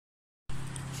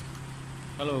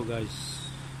Hello guys,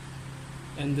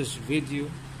 in this video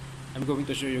I'm going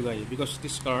to show you guys because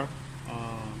this car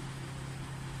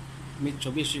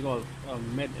Mitsubishi Colt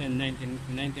made in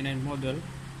 1999 model.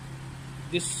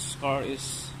 This car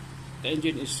is the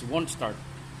engine is won't start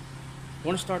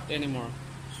anymore,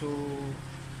 so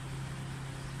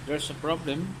there's a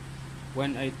problem.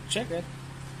 When I check it,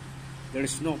 there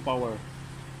is no power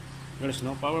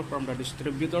from the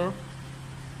distributor,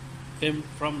 came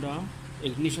from the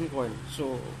ignition coil.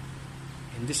 So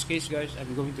in this case guys,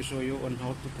 I'm going to show you on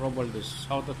how to trouble this,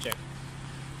 how to check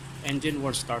engine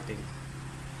was starting.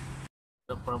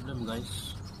 The problem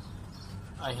guys,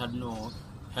 I had no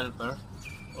helper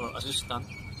or assistant,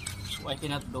 so I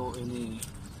cannot do any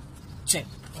check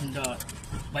on the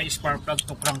by spark plug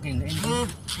to cranking the engine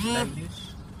like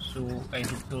this. So I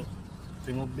need to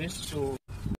remove this. So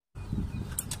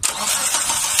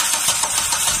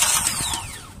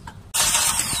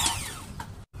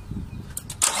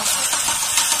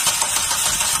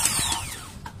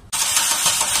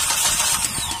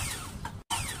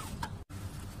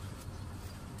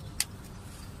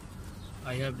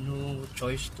I have no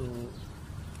choice to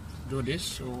do this,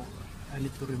 so I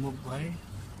need to remove by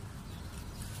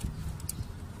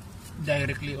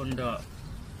directly on the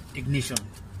ignition.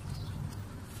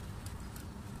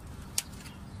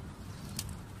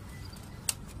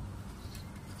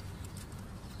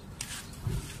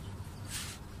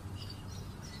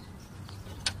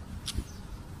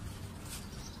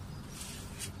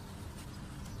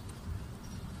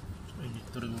 So I need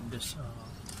to remove this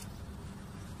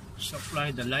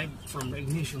supply the live from the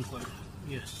ignition coil.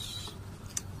 Yes.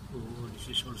 Oh, this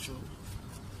is also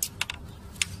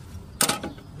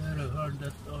very hard.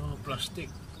 That plastic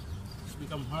has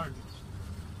become hard.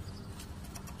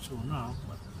 So now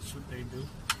what should I do?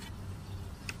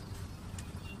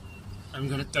 I'm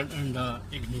gonna turn on the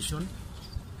ignition.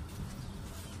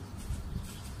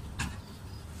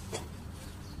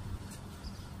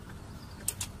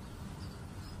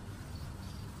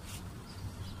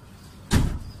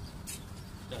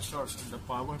 Source of the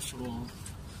power, so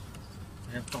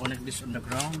I have to connect this on the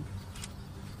ground,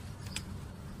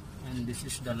 and this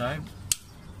is the live.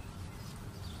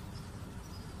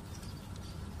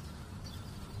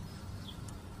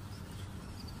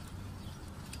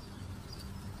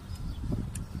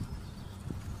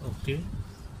 Okay,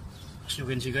 as you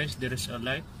can see guys, there is a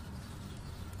light,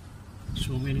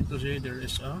 so meaning to say there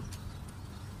is a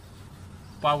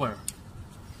power.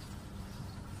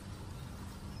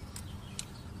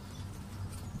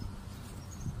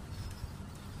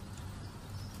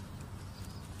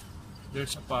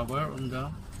 There's a power on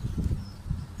the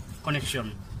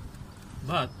connection,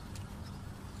 but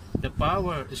the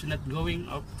power is not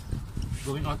going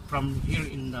out from here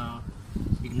in the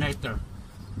igniter,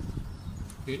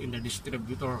 here in the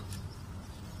distributor.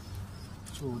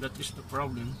 So that is the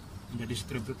problem in the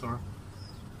distributor.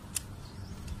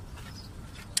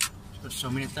 So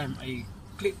many times I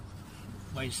click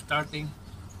by starting,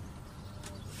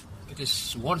 it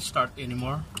is won't start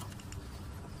anymore.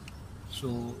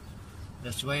 So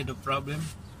that's why the problem.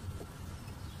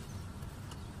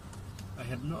 I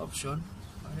had no option.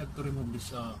 I have to remove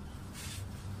this. I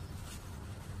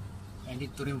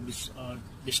need to remove this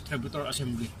distributor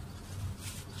assembly.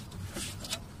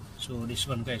 So this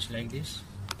one guys, like this.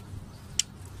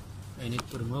 I need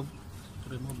to remove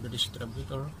the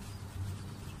distributor.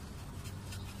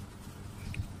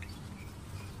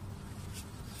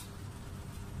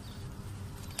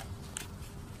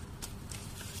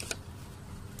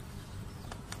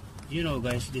 You know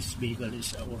guys, this vehicle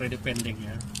is already pending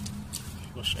here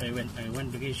because I went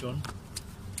vacation.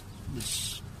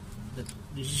 This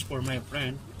is for my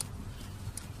friend.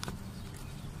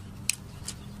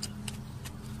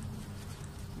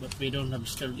 But we don't have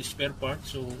still the spare part,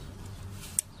 so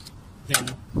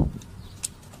then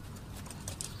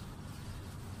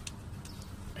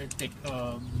I take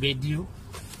a video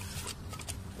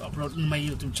to upload on my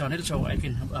YouTube channel so I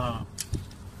can have a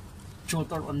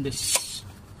tutorial on this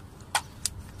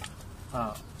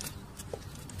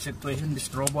situation, this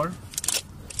trouble.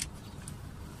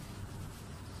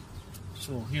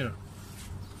 So here,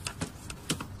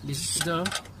 this is the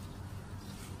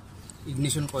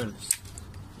ignition coil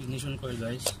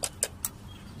guys.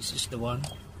 This is the one.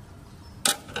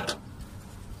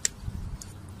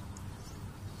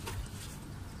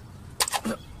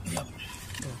 Yep.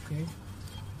 Okay.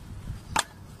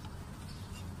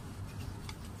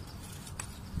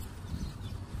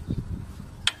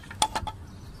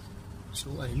 So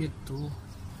I need to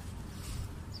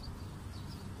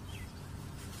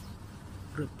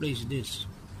replace this.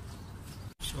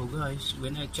 So guys,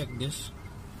 when I check this,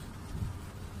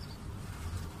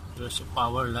 There's a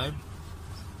power live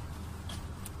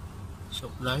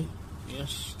supply.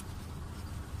 Yes,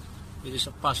 it is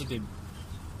a positive.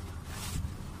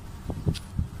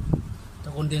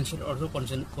 The condenser also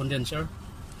condenser.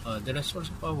 There is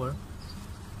also power.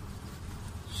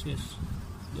 Yes,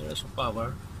 there is a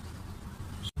power.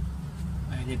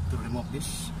 I need to remove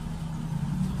this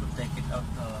to take it out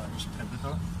the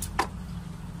distributor.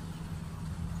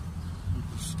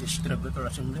 This distributor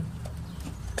assembly.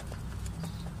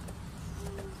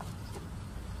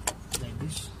 Like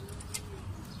this.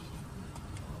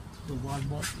 The wall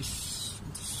board is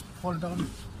fall down.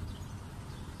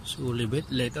 So leave it.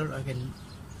 Later I can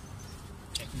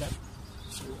check that.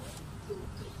 So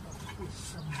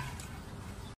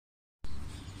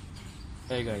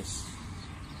hey guys,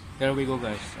 here we go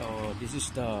guys. This is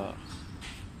the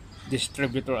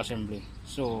distributor assembly.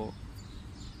 So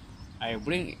I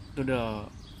bring it to the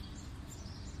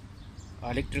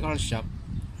electrical shop.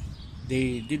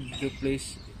 They did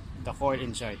replace the coil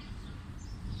inside.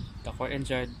 The coil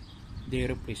inside, they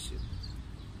replace it.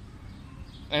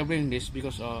 I bring this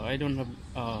because I don't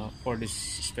have for this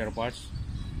spare parts,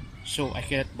 so I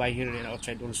cannot buy here and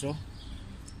outside also.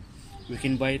 We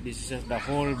can buy this is the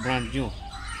whole brand new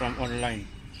from online,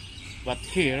 but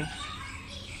here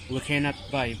we cannot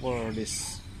buy for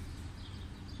this.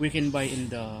 We can buy in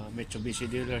the Mitsubishi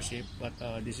dealership, but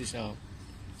this is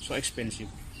so expensive.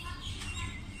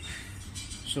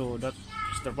 So that's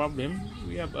the problem.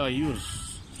 We have a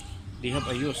use. They have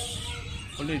a use.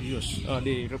 Only use.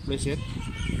 They replace it,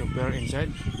 repair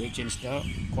inside. They change the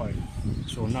coil.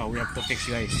 So now we have to fix,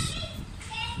 guys.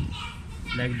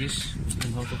 Like this.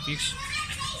 And how to fix?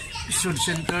 You should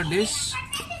center this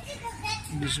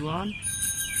one,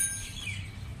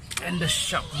 and the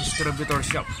shop, distributor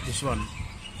shop. This one.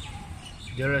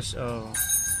 There is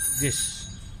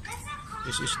this.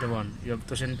 This is the one. You have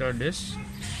to center this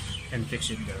and fix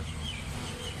it there.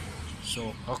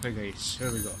 So okay guys,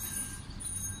 here we go.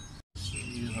 So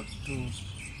you have to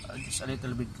just a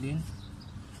little bit clean.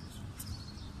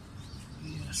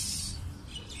 Yes.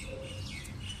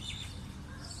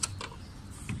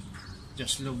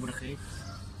 Just lubricate.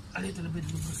 A little bit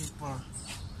lubricate for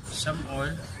some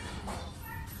oil.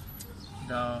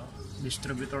 The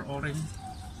distributor O-ring.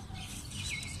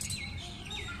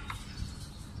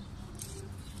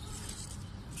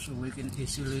 So we can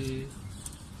easily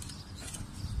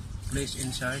place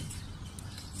inside.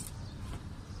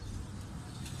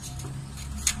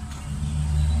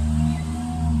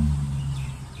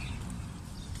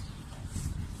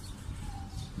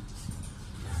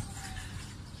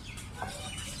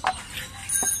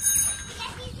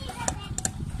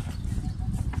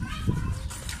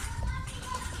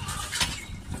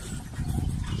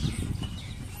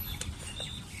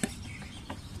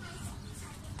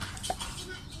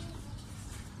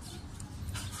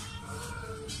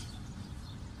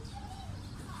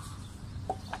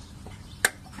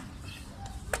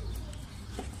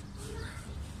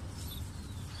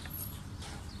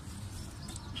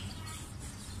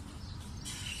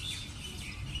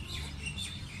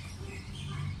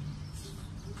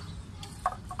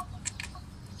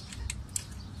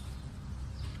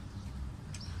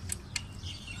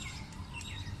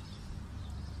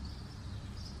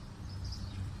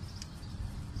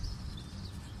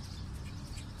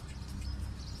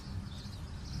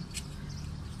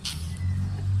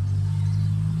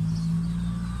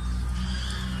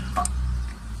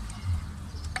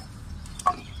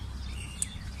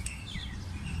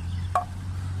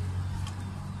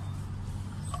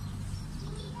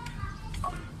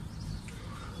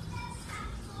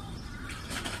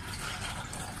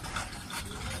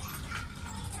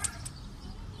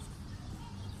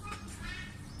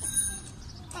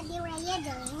 What are you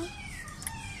doing?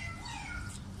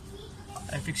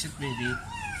 I fix it, baby.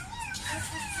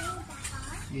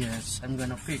 Yes, I'm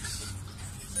gonna fix.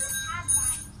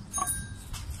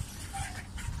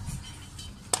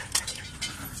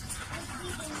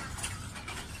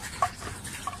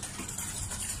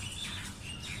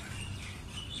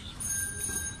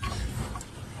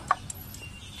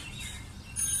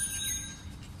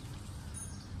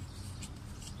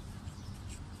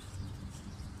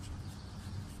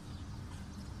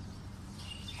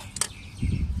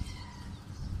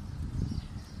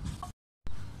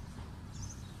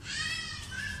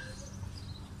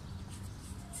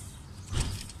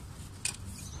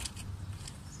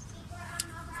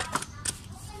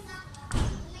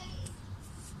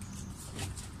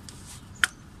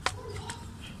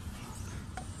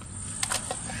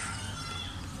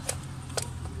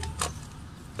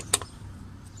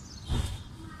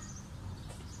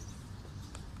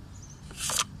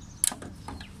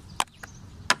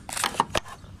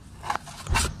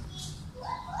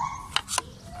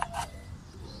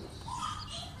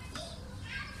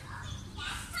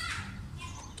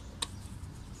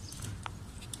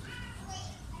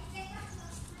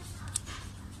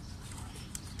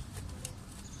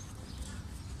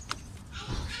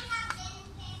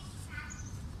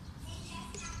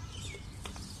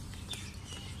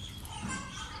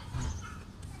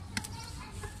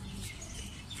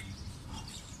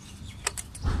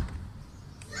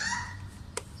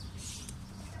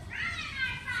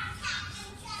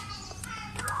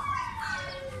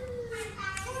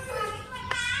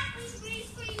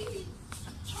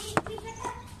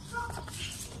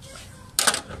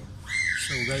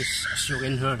 So guys, as you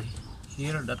can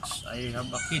hear that I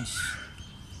have a kids.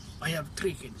 I have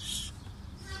 3 kids.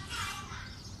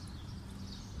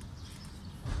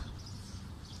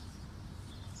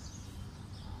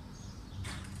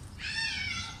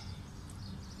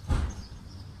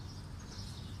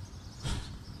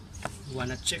 You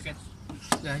wanna check it,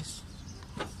 guys?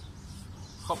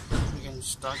 Hope we can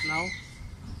start now.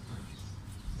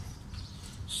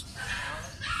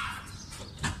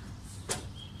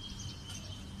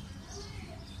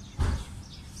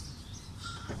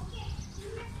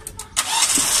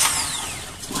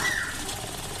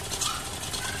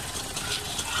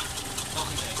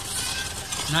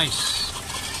 Nice.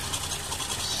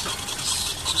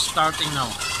 It's starting now.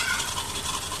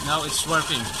 Now it's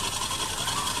working.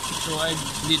 So I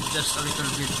need just a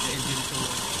little bit engine to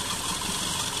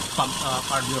pump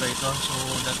carburetor so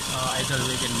that either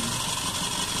we can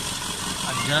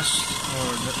adjust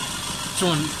or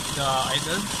tune the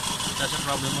idle. That's a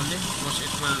problem only because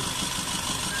it will.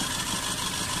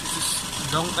 This is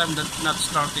long time that not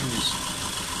starting this.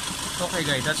 Okay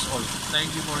guys, that's all.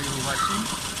 Thank you for your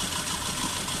watching.